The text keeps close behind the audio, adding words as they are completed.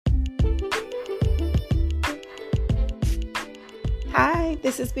Hi,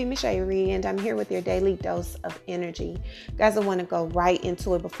 this is B. Mishairi, and I'm here with your daily dose of energy. Guys, I want to go right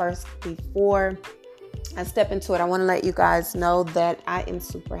into it, but first, before I step into it, I want to let you guys know that I am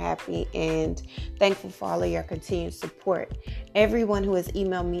super happy and thankful for all of your continued support. Everyone who has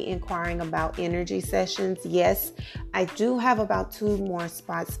emailed me inquiring about energy sessions, yes, I do have about 2 more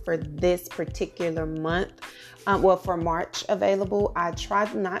spots for this particular month. For March available. I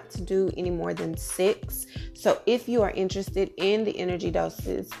tried not to do any more than 6. So if you are interested in the energy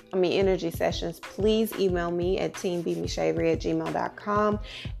sessions, please email me at teambmishavery@gmail.com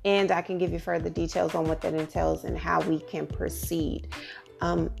and I can give you further details on what that entails and how we can proceed.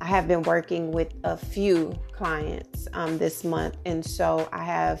 I have been working with a few clients this month, and so I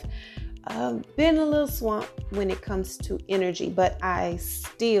have been a little swamped when it comes to energy, but I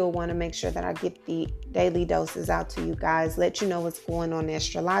still want to make sure that I get the daily doses out to you guys, let you know what's going on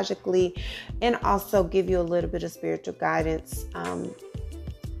astrologically, and also give you a little bit of spiritual guidance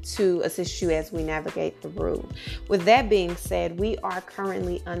to assist you as we navigate through. With that being said, we are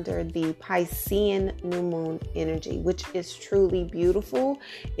currently under the Piscean new moon energy, which is truly beautiful.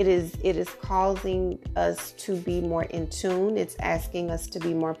 It is causing us to be more in tune. It's asking us to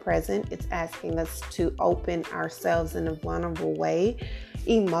be more present. It's asking us to open ourselves in a vulnerable way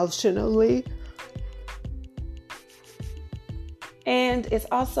emotionally. And it's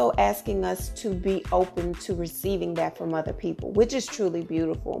also asking us to be open to receiving that from other people, which is truly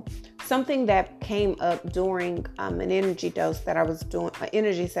beautiful. Something that came up during an energy dose that I was doing, an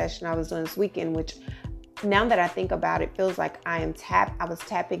energy session I was doing this weekend, which now that I think about it, feels like I was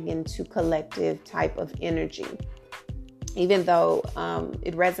tapping into collective type of energy. Even though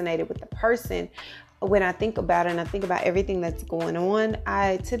it resonated with the person, when I think about it and I think about everything that's going on,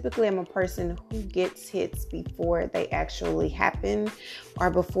 I typically am a person who gets hits before they actually happen or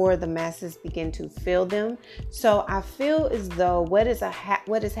before the masses begin to feel them. So I feel as though what is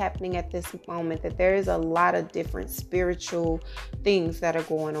happening at this moment, that there is a lot of different spiritual things that are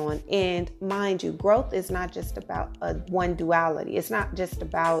going on. And mind you, growth is not just about one duality. It's not just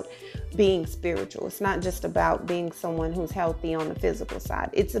about being spiritual. It's not just about being someone who's healthy on the physical side.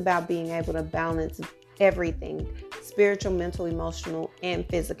 It's about being able to balance everything: spiritual, mental, emotional, and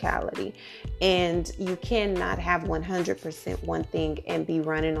physicality. And you cannot have 100% one thing and be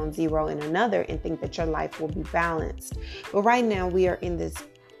running on 0 in another and think that your life will be balanced. But right now we are in this,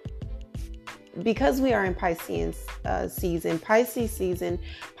 because we are in Pisces season.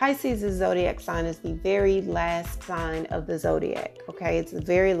 Pisces' zodiac sign is the very last sign of the zodiac. Okay, it's the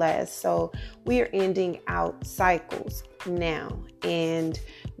very last. So we are ending out cycles now, and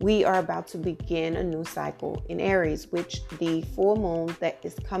we are about to begin a new cycle in Aries, which the full moon that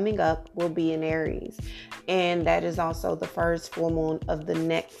is coming up will be in Aries. And that is also the first full moon of the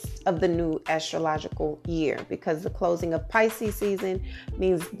new astrological year, because the closing of Pisces season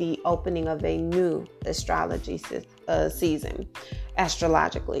means the opening of a new astrology season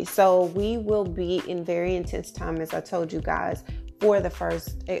astrologically. So we will be in very intense time, as I told you guys, for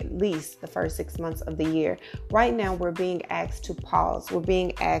at least the first 6 months of the year. Right now, we're being asked to pause. We're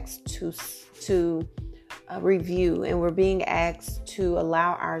being asked to review, and we're being asked to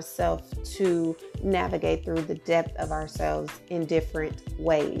allow ourselves to navigate through the depth of ourselves in different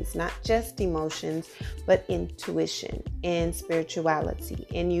ways, not just emotions, but intuition and spirituality,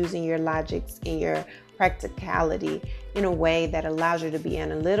 and using your logics and your practicality in a way that allows you to be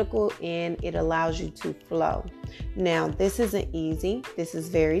analytical and it allows you to flow. Now, this isn't easy. This is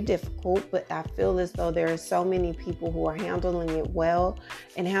very difficult, but I feel as though there are so many people who are handling it well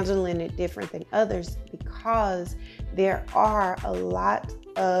and handling it different than others, because there are a lot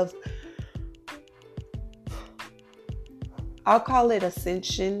of, I'll call it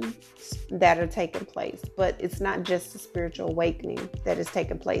ascensions that are taking place, but it's not just a spiritual awakening that is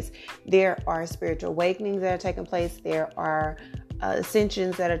taking place. There are spiritual awakenings that are taking place. There are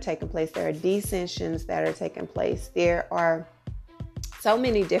ascensions that are taking place. There are descensions that are taking place. There are so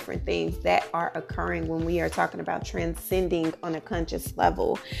many different things that are occurring when we are talking about transcending on a conscious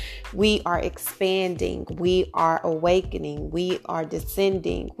level. We are expanding, we are awakening, we are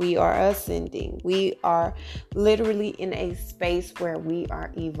descending, we are ascending. We are literally in a space where we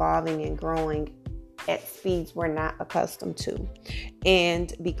are evolving and growing at speeds we're not accustomed to.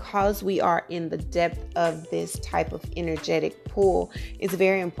 And because we are in the depth of this type of energetic pull, it's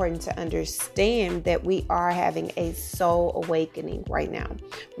very important to understand that we are having a soul awakening right now.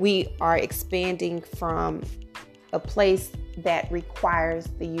 We are expanding from a place that requires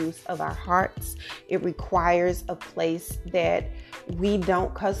the use of our hearts. It requires a place that we're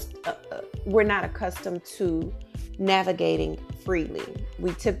not accustomed to navigating freely.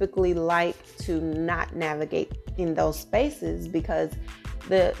 We typically like to not navigate in those spaces because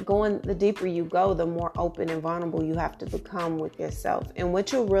the deeper you go, the more open and vulnerable you have to become with yourself. And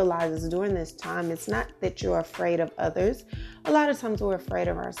what you'll realize is during this time, it's not that you're afraid of others. A lot of times we're afraid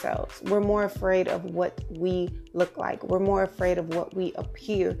of ourselves. We're more afraid of what we look like. We're more afraid of what we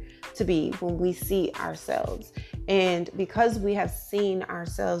appear to be when we see ourselves. And because we have seen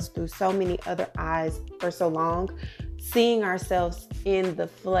ourselves through so many other eyes for so long, seeing ourselves in the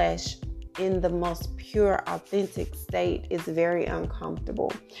flesh in the most pure, authentic state is very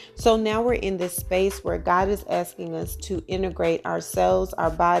uncomfortable. So now we're in this space where God is asking us to integrate ourselves, our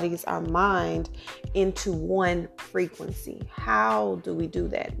bodies, our mind into one frequency. How do we do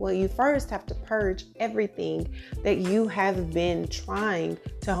that? Well, you first have to purge everything that you have been trying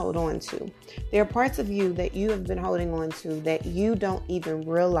to hold on to. There are parts of you that you have been holding on to that you don't even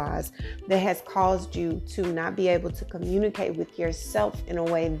realize that has caused you to not be able to communicate with yourself in a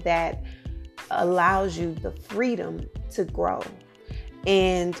way that allows you the freedom to grow.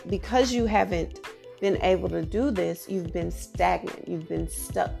 And because you haven't been able to do this, you've been stagnant, you've been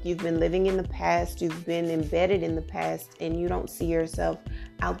stuck, you've been living in the past, you've been embedded in the past, and you don't see yourself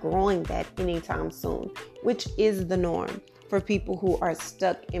outgrowing that anytime soon, which is the norm for people who are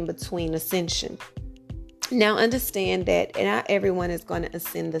stuck in between ascension. Now understand that not everyone is going to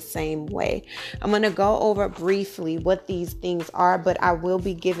ascend the same way. I'm going to go over briefly what these things are, but I will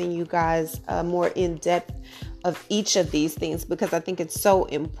be giving you guys more in depth of each of these things because I think it's so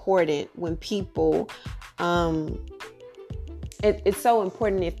important when people, it's so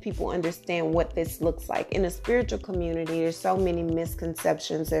important if people understand what this looks like. In a spiritual community, there's so many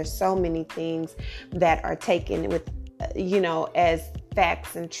misconceptions. There's so many things that are taken with as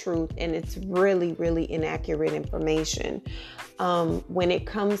facts and truth, and it's really, really inaccurate information. When it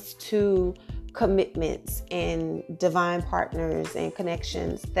comes to commitments and divine partners and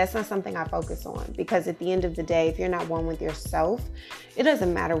connections, that's not something I focus on, because at the end of the day, if you're not one with yourself, it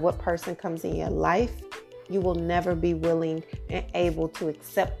doesn't matter what person comes in your life. You will never be willing and able to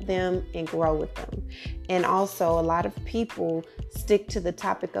accept them and grow with them. And also, a lot of people stick to the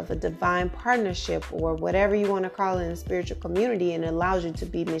topic of a divine partnership or whatever you want to call it in a spiritual community, and it allows you to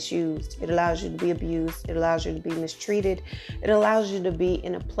be misused. It allows you to be abused. It allows you to be mistreated. It allows you to be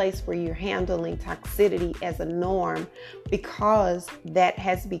in a place where you're handling toxicity as a norm because that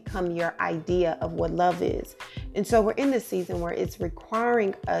has become your idea of what love is. And so we're in this season where it's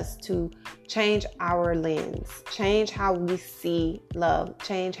requiring us to change our lens, change how we see love,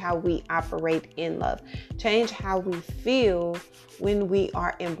 change how we operate in love, change how we feel when we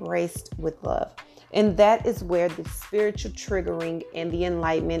are embraced with love. And that is where the spiritual triggering and the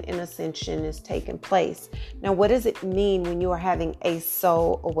enlightenment and ascension is taking place. Now, what does it mean when you are having a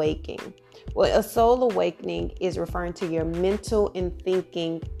soul awakening? Well, a soul awakening is referring to your mental and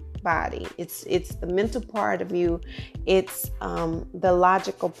thinking body. It's the mental part of you. It's the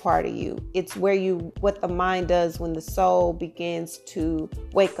logical part of you. It's what the mind does when the soul begins to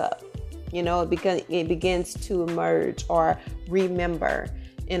wake up. It begins to emerge or remember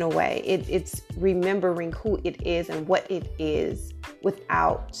in a way. It's remembering who it is and what it is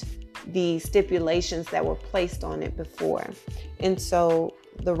without the stipulations that were placed on it before. And so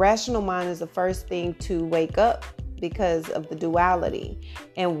the rational mind is the first thing to wake up because of the duality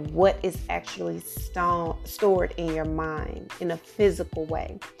and what is actually stored in your mind in a physical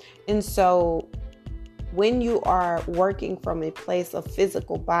way. And so when you are working from a place of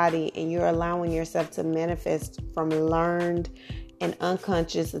physical body and you're allowing yourself to manifest from learned and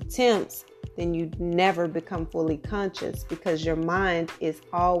unconscious attempts, then you never become fully conscious because your mind is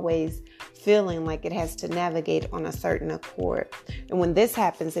always feeling like it has to navigate on a certain accord. And when this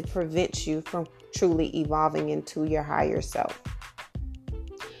happens, it prevents you from truly evolving into your higher self.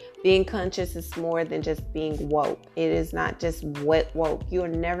 Being conscious is more than just being woke. It is not just woke. You are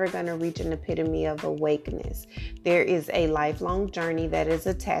never going to reach an epitome of awakeness. There is a lifelong journey that is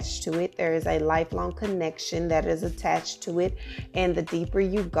attached to it. There is a lifelong connection that is attached to it. And the deeper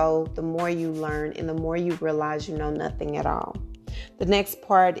you go, the more you learn and the more you realize you know nothing at all. The next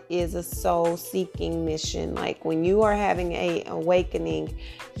part is a soul-seeking mission. Like when you are having an awakening,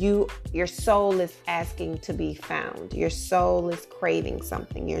 your soul is asking to be found. Your soul is craving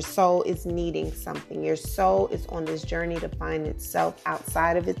something. Your soul is needing something. Your soul is on this journey to find itself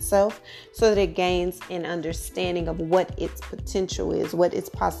outside of itself so that it gains an understanding of what its potential is, what its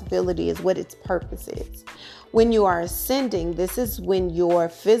possibility is, what its purpose is. When you are ascending, this is when your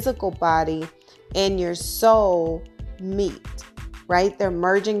physical body and your soul meet. Right? They're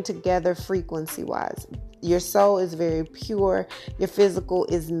merging together frequency-wise. Your soul is very pure. Your physical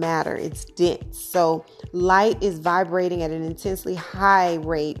is matter. It's dense. So light is vibrating at an intensely high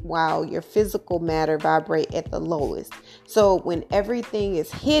rate while your physical matter vibrate at the lowest. So when everything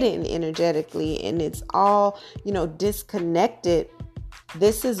is hidden energetically and it's all, disconnected,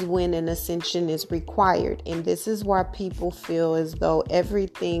 this is when an ascension is required. And this is why people feel as though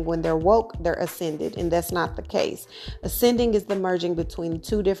everything, when they're woke, they're ascended. And that's not the case. Ascending is the merging between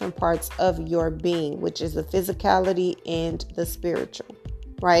two different parts of your being, which is the physicality and the spiritual,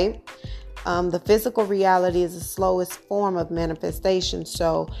 right? The physical reality is the slowest form of manifestation.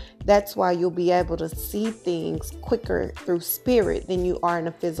 So that's why you'll be able to see things quicker through spirit than you are in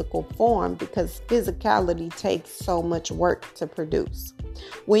a physical form, because physicality takes so much work to produce.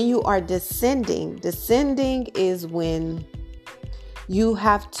 When you are descending is when you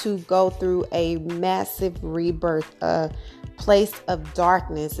have to go through a massive rebirth. A place of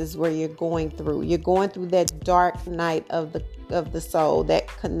darkness is where you're going through. You're going through that dark night of the soul, that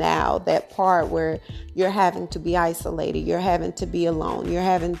canal, that part where you're having to be isolated, you're having to be alone, you're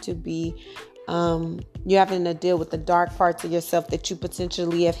having to deal with the dark parts of yourself that you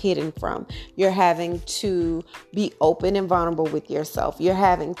potentially have hidden from. You're having to be open and vulnerable with yourself. You're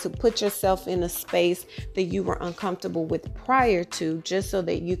having to put yourself in a space that you were uncomfortable with prior to, just so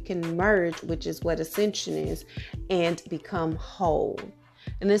that you can merge, which is what ascension is, and become whole.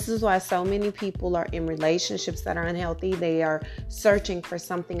 And this is why so many people are in relationships that are unhealthy. They are searching for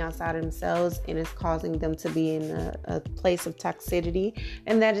something outside of themselves, and it's causing them to be in a place of toxicity.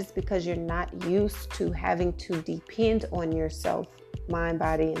 And that is because you're not used to having to depend on yourself, mind,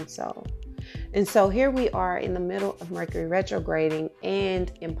 body, and soul. And so here we are in the middle of Mercury retrograding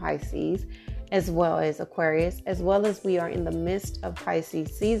and in Pisces, as well as Aquarius, as well as we are in the midst of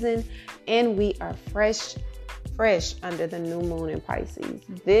Pisces season, and we are fresh under the new moon in Pisces.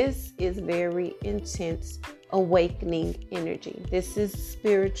 This is very intense awakening energy. This is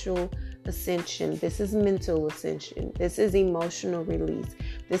spiritual ascension. This is mental ascension. This is emotional release.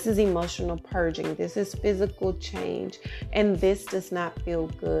 This is emotional purging. This is physical change. And this does not feel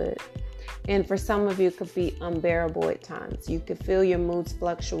good. And for some of you, it could be unbearable at times. You can feel your moods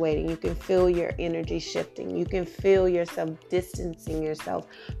fluctuating. You can feel your energy shifting. You can feel yourself distancing yourself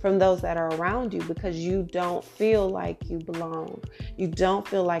from those that are around you because you don't feel like you belong. You don't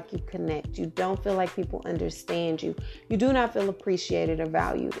feel like you connect. You don't feel like people understand you. You do not feel appreciated or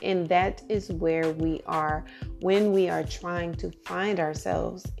valued. And that is where we are when we are trying to find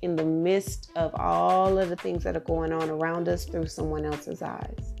ourselves in the midst of all of the things that are going on around us through someone else's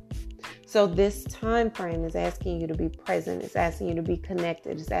eyes. So this time frame is asking you to be present. It's asking you to be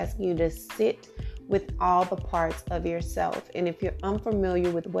connected. It's asking you to sit with all the parts of yourself. And if you're unfamiliar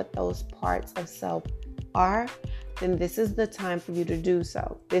with what those parts of self are, then this is the time for you to do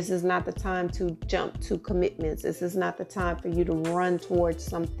so. This is not the time to jump to commitments. This is not the time for you to run towards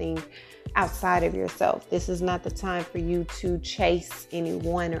something outside of yourself. This is not the time for you to chase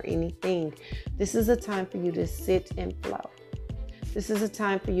anyone or anything. This is a time for you to sit and flow. This is a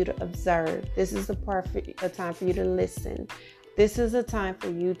time for you to observe. This is a time for you to listen. This is a time for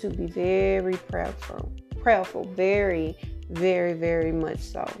you to be very prayerful, very, very, very much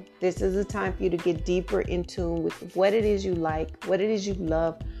so. This is a time for you to get deeper in tune with what it is you like, what it is you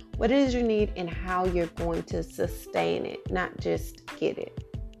love, what it is you need, and how you're going to sustain it, not just get it.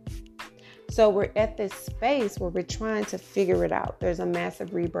 So we're at this space where we're trying to figure it out. There's a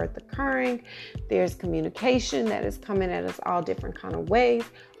massive rebirth occurring. There's communication that is coming at us all different kind of ways.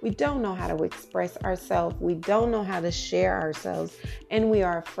 We don't know how to express ourselves. We don't know how to share ourselves. And we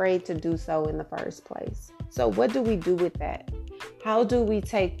are afraid to do so in the first place. So what do we do with that? How do we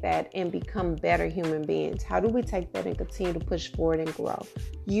take that and become better human beings? How do we take that and continue to push forward and grow?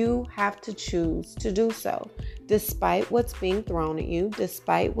 You have to choose to do so. Despite what's being thrown at you,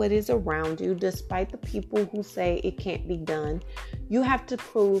 despite what is around you, despite the people who say it can't be done, you have to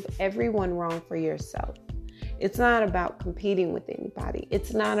prove everyone wrong for yourself. It's not about competing with anybody.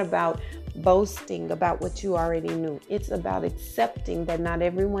 It's not about boasting about what you already knew. It's about accepting that not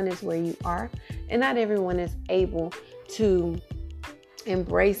everyone is where you are and not everyone is able to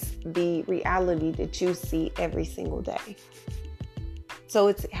embrace the reality that you see every single day. So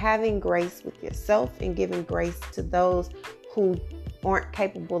it's having grace with yourself and giving grace to those who aren't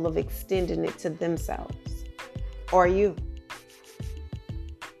capable of extending it to themselves or you.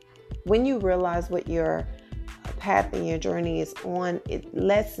 When you realize what your path and your journey is on,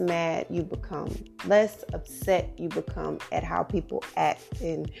 less mad you become, less upset you become at how people act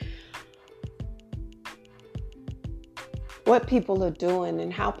and what people are doing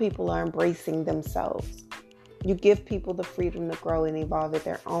and how people are embracing themselves. You give people the freedom to grow and evolve at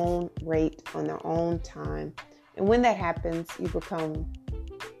their own rate, on their own time. And when that happens, you become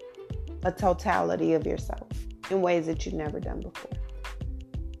a totality of yourself in ways that you've never done before.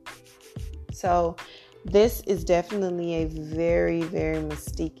 So this is definitely a very, very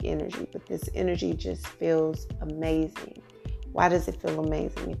mystique energy, but this energy just feels amazing. Why does it feel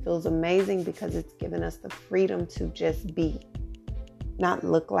amazing? It feels amazing because it's given us the freedom to just be. Not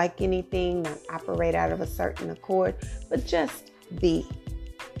look like anything, not operate out of a certain accord, but just be.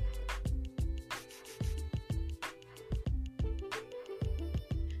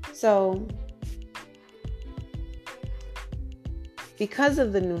 So, because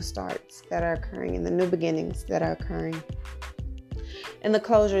of the new starts that are occurring and the new beginnings that are occurring and the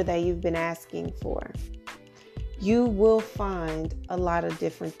closure that you've been asking for, you will find a lot of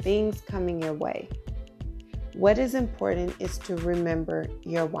different things coming your way. What is important is to remember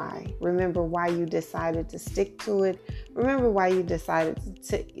your why. Remember why you decided to stick to it. Remember why you decided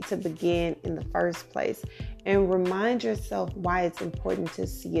to begin in the first place. And remind yourself why it's important to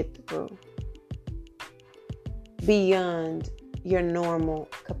see it through beyond your normal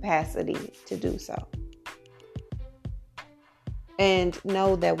capacity to do so. And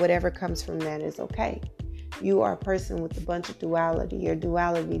know that whatever comes from that is okay. You are a person with a bunch of duality. Your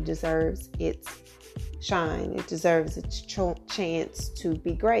duality deserves its shine. It deserves its chance to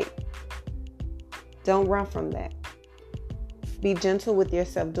be great. Don't run from that. Be gentle with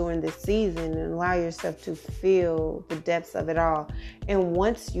yourself during this season and allow yourself to feel the depths of it all. And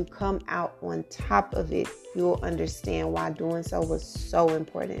once you come out on top of it, you'll understand why doing so was so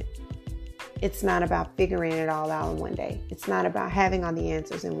important. It's not about figuring it all out in one day. It's not about having all the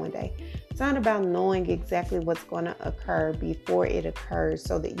answers in one day. It's not about knowing exactly what's going to occur before it occurs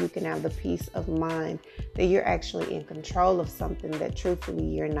so that you can have the peace of mind that you're actually in control of something that truthfully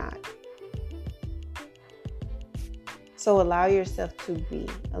you're not. So allow yourself to be.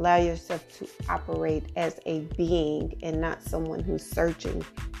 Allow yourself to operate as a being and not someone who's searching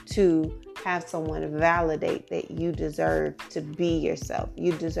to have someone validate that you deserve to be yourself.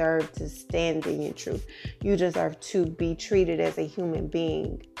 You deserve to stand in your truth. You deserve to be treated as a human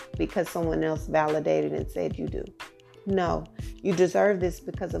being because someone else validated and said you do. No, you deserve this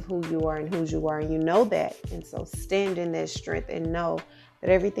because of who you are and whose you are, and you know that. And so stand in that strength and know that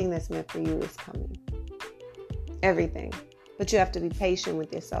everything that's meant for you is coming. Everything. But you have to be patient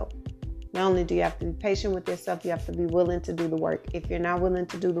with yourself. Not only do you have to be patient with yourself, you have to be willing to do the work. If you're not willing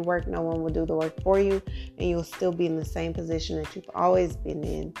to do the work, no one will do the work for you, and you'll still be in the same position that you've always been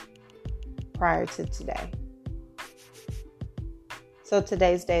in prior to today. So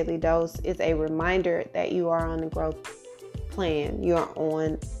today's daily dose is a reminder that you are on a growth plan. You are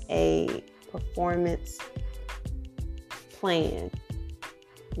on a performance plan,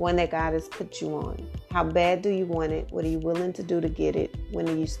 one that God has put you on. How bad do you want it? What are you willing to do to get it? When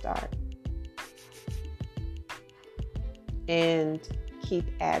do you start? And keep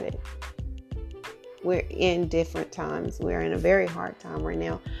at it. We're in different times. We're in a very hard time right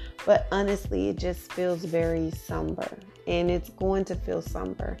now. But honestly, it just feels very somber. And it's going to feel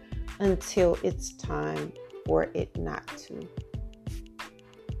somber until it's time for it not to.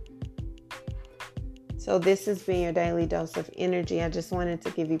 So this has been your daily dose of energy. I just wanted to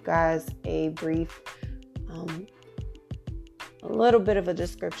give you guys a brief, a little bit of a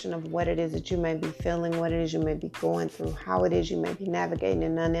description of what it is that you may be feeling, what it is you may be going through, how it is you may be navigating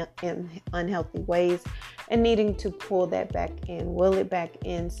in unhealthy ways and needing to pull that back in, will it back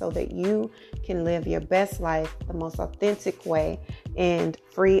in so that you can live your best life the most authentic way and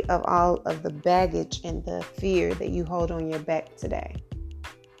free of all of the baggage and the fear that you hold on your back today.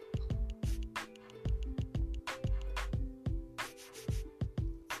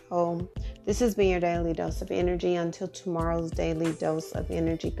 So this has been your daily dose of energy. Until tomorrow's daily dose of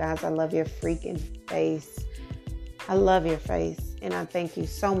energy, guys, I love your freaking face. I love your face. And I thank you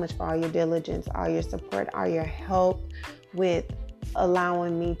so much for all your diligence, all your support, all your help with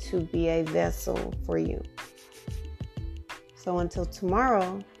allowing me to be a vessel for you. So until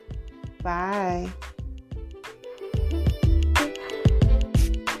tomorrow, bye.